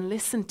questions and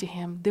listen to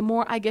him, the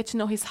more I get to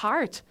know his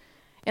heart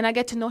and I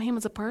get to know him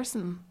as a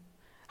person.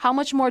 How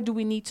much more do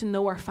we need to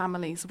know our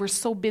families? We're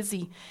so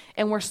busy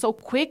and we're so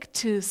quick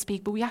to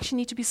speak, but we actually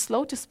need to be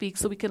slow to speak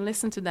so we can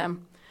listen to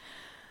them.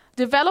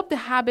 Develop the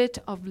habit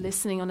of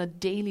listening on a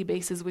daily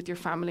basis with your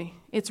family.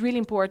 It's really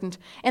important.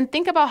 And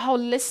think about how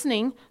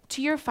listening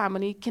to your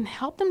family can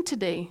help them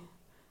today.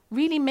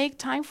 Really make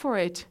time for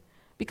it,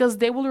 because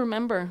they will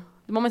remember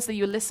the moments that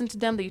you listened to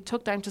them, that you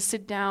took time to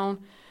sit down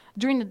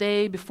during the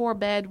day, before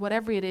bed,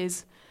 whatever it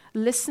is.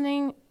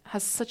 Listening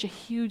has such a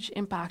huge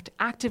impact.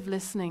 Active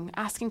listening,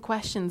 asking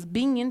questions,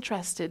 being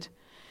interested,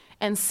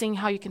 and seeing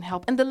how you can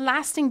help. And the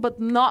last thing, but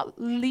not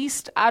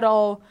least at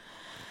all,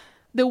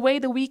 the way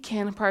that we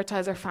can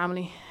prioritize our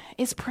family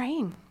is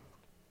praying.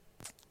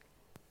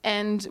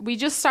 And we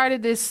just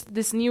started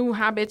this new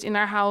habit in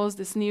our house,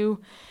 this new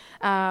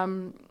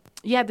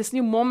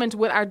moment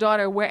with our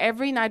daughter, where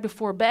every night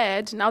before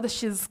bed, now that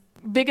she's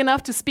big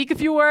enough to speak a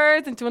few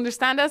words and to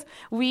understand us,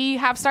 we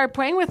have started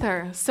praying with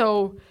her.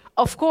 So,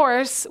 of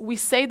course, we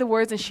say the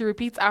words and she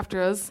repeats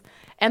after us,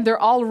 and they're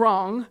all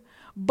wrong.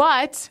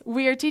 But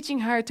we are teaching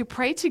her to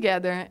pray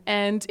together,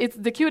 and it's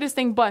the cutest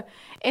thing, but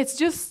it's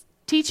just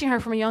teaching her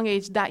from a young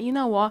age that, you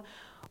know what,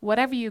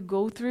 whatever you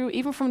go through,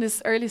 even from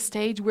this early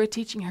stage, we're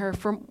teaching her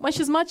from when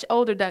she's much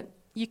older that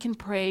you can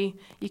pray,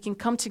 you can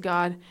come to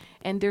God,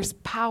 and there's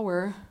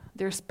power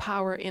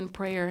in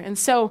prayer. And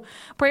so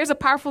prayer is a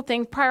powerful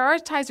thing.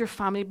 Prioritize your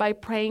family by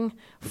praying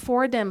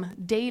for them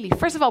daily.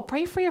 First of all,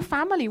 pray for your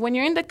family when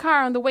you're in the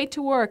car, on the way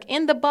to work,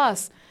 in the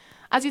bus,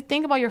 as you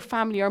think about your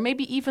family, or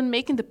maybe even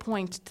making the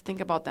point to think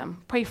about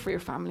them. Pray for your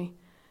family.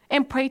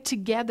 And pray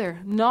together,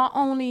 not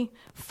only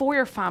for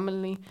your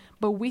family,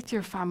 but with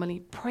your family.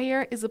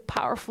 Prayer is a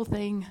powerful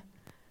thing.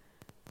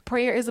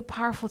 Prayer is a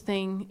powerful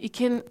thing.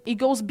 It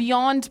goes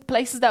beyond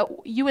places that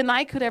you and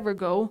I could ever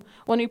go.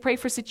 When we pray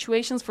for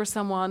situations for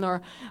someone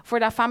or for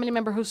that family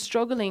member who's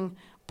struggling,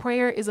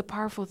 prayer is a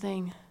powerful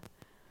thing.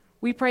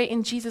 We pray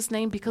in Jesus'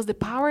 name because the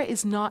power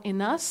is not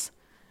in us,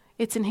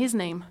 it's in his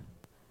name.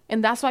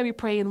 And that's why we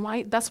pray,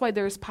 and that's why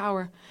there is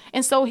power.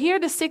 And so here are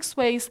the 6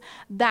 ways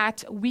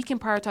that we can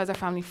prioritize our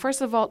family. First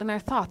of all, in our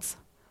thoughts.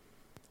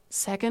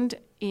 Second,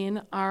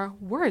 in our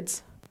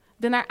words.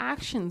 Then our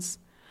actions.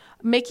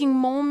 Making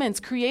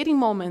moments, creating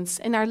moments,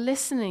 in our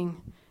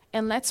listening.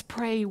 And let's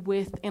pray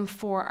with and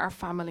for our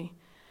family.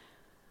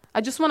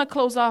 I just want to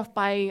close off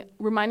by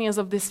reminding us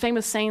of this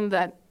famous saying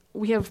that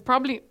we have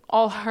probably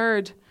all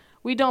heard.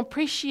 We don't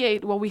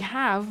appreciate what we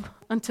have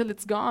until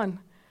it's gone.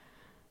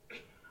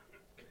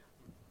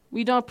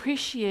 We don't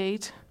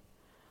appreciate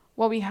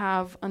what we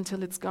have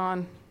until it's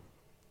gone.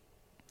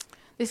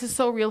 This is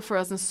so real for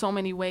us in so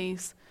many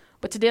ways.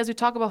 But today, as we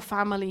talk about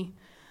family,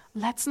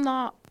 let's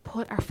not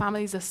put our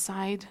families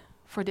aside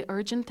for the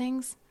urgent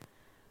things.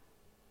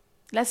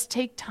 Let's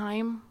take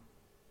time.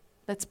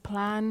 Let's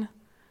plan.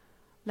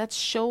 Let's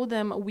show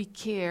them we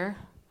care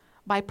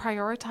by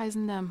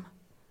prioritizing them.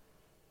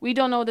 We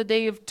don't know the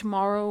day of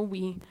tomorrow.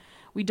 We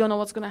don't know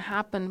what's going to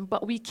happen,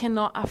 but we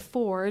cannot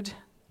afford.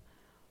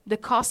 The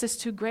cost is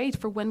too great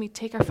for when we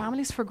take our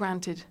families for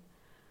granted.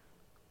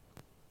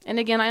 And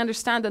again, I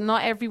understand that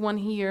not everyone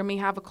here may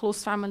have a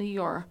close family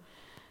or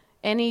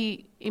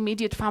any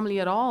immediate family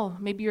at all.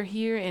 Maybe you're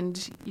here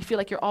and you feel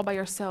like you're all by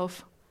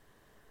yourself.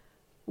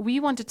 We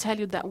want to tell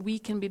you that we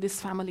can be this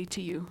family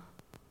to you.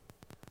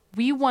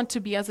 We want to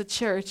be, as a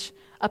church,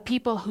 a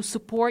people who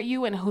support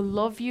you and who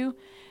love you.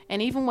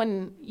 And even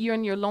when you're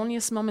in your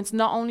loneliest moments,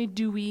 not only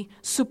do we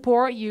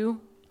support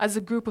you as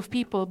a group of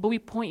people, but we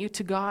point you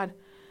to God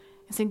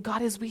and say,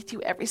 God is with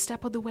you every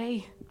step of the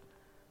way.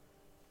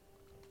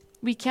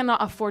 We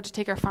cannot afford to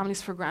take our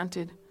families for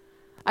granted.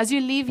 As you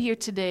leave here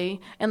today,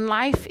 and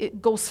life,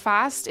 it goes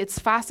fast, it's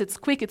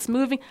quick, it's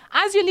moving.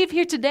 As you leave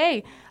here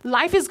today,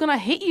 life is going to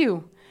hit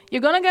you.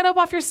 You're going to get up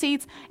off your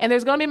seats, and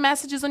there's going to be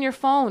messages on your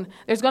phone.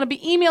 There's going to be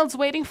emails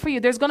waiting for you.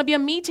 There's going to be a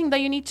meeting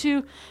that you need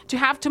to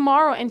have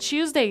tomorrow and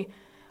Tuesday.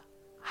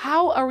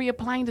 How are we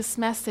applying this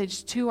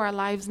message to our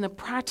lives in a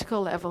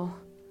practical level?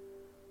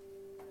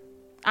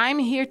 I'm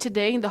here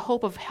today in the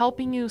hope of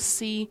helping you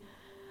see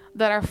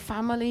that our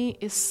family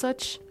is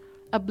such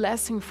a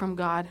blessing from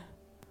God.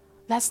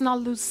 Let's not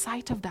lose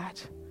sight of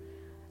that.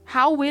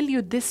 How will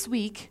you this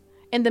week,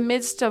 in the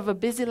midst of a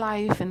busy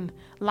life and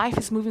life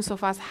is moving so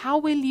fast, how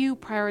will you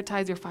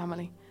prioritize your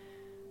family?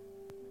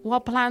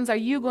 What plans are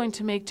you going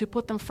to make to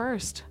put them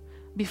first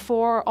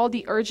before all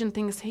the urgent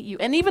things hit you?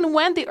 And even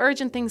when the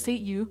urgent things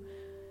hit you,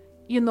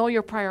 you know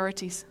your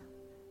priorities.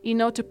 You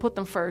know to put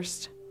them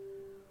first.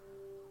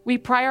 We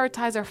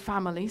prioritize our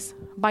families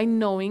by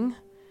knowing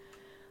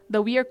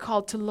that we are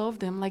called to love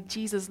them like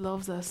Jesus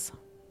loves us.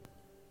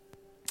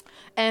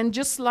 And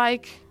just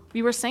like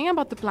we were saying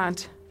about the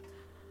plant,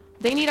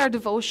 they need our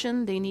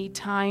devotion, they need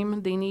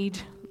time, they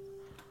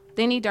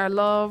need our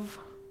love.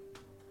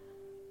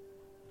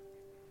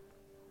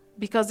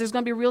 Because there's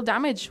going to be real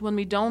damage when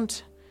we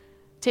don't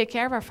take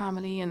care of our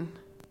family and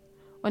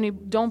when we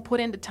don't put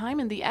in the time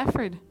and the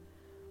effort.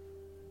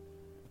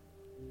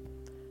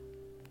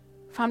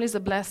 Family is a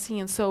blessing,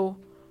 and so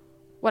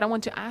what I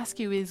want to ask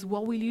you is,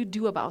 what will you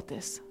do about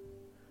this?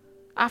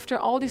 After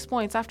all these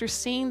points, after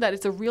seeing that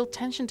it's a real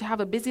tension to have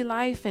a busy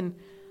life and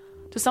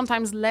to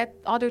sometimes let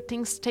other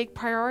things take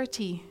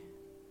priority,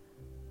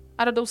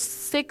 out of those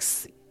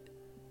 6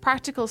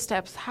 practical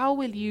steps, how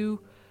will you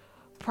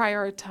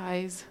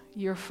prioritize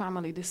your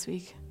family this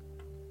week?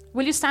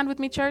 Will you stand with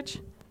me, church?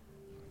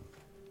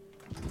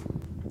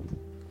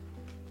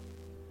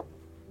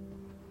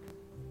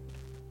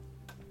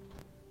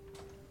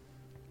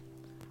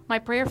 My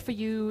prayer for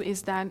you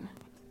is that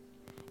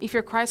if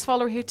you're a Christ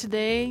follower here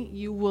today,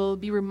 you will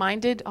be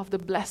reminded of the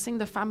blessing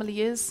the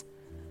family is.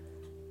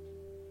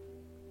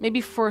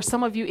 Maybe for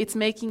some of you, it's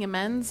making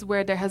amends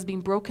where there has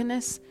been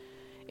brokenness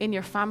in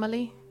your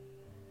family,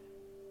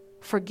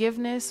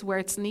 forgiveness where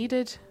it's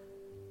needed,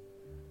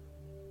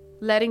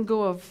 letting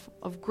go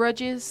of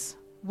grudges,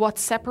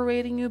 what's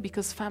separating you,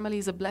 because family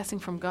is a blessing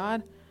from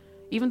God,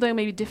 even though it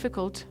may be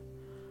difficult.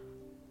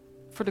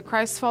 For the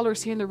Christ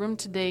followers here in the room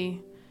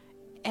today,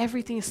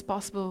 everything is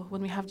possible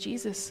when we have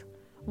Jesus.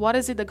 What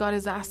is it that God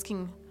is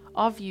asking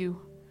of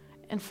you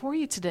and for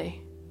you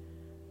today?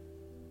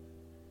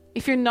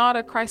 If you're not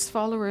a Christ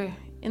follower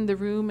in the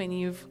room and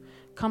you've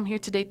come here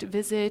today to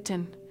visit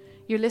and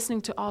you're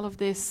listening to all of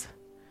this,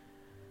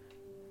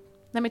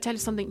 let me tell you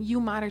something. You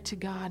matter to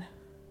God.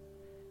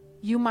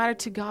 You matter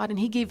to God, and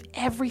He gave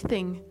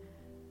everything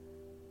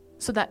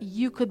so that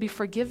you could be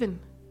forgiven.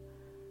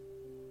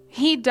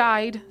 He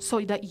died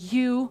so that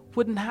you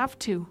wouldn't have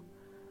to.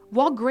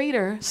 What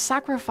greater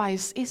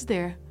sacrifice is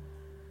there?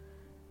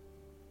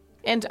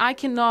 And I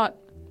cannot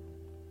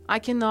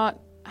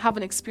have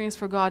an experience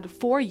for God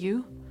for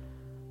you.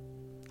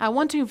 I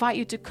want to invite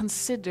you to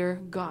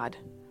consider God.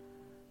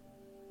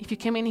 If you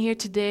came in here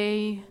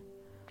today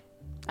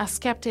a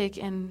skeptic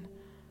and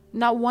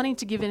not wanting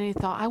to give it any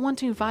thought, I want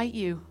to invite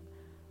you.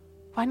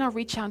 Why not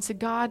reach out and say,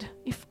 God,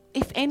 if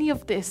any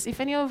of this, if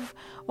any of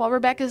what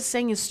Rebecca is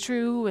saying is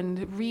true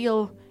and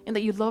real and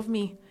that you love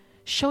me,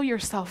 show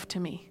yourself to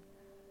me.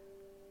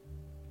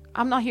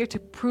 I'm not here to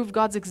prove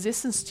God's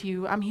existence to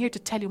you. I'm here to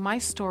tell you my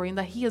story and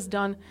that He has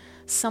done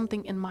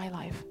something in my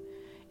life.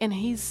 And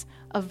He's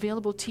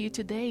available to you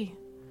today.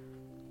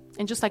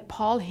 And just like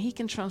Paul, He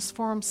can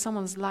transform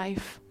someone's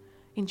life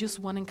in just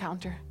one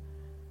encounter.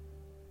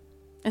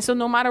 And so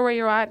no matter where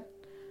you're at,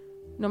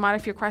 no matter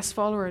if you're a Christ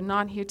follower or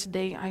not here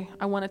today,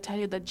 I want to tell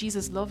you that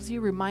Jesus loves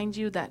you, remind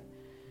you that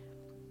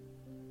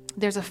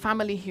there's a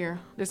family here.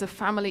 There's a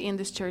family in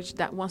this church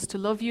that wants to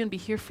love you and be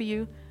here for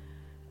you.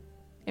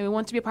 And we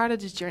want to be a part of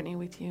this journey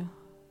with you.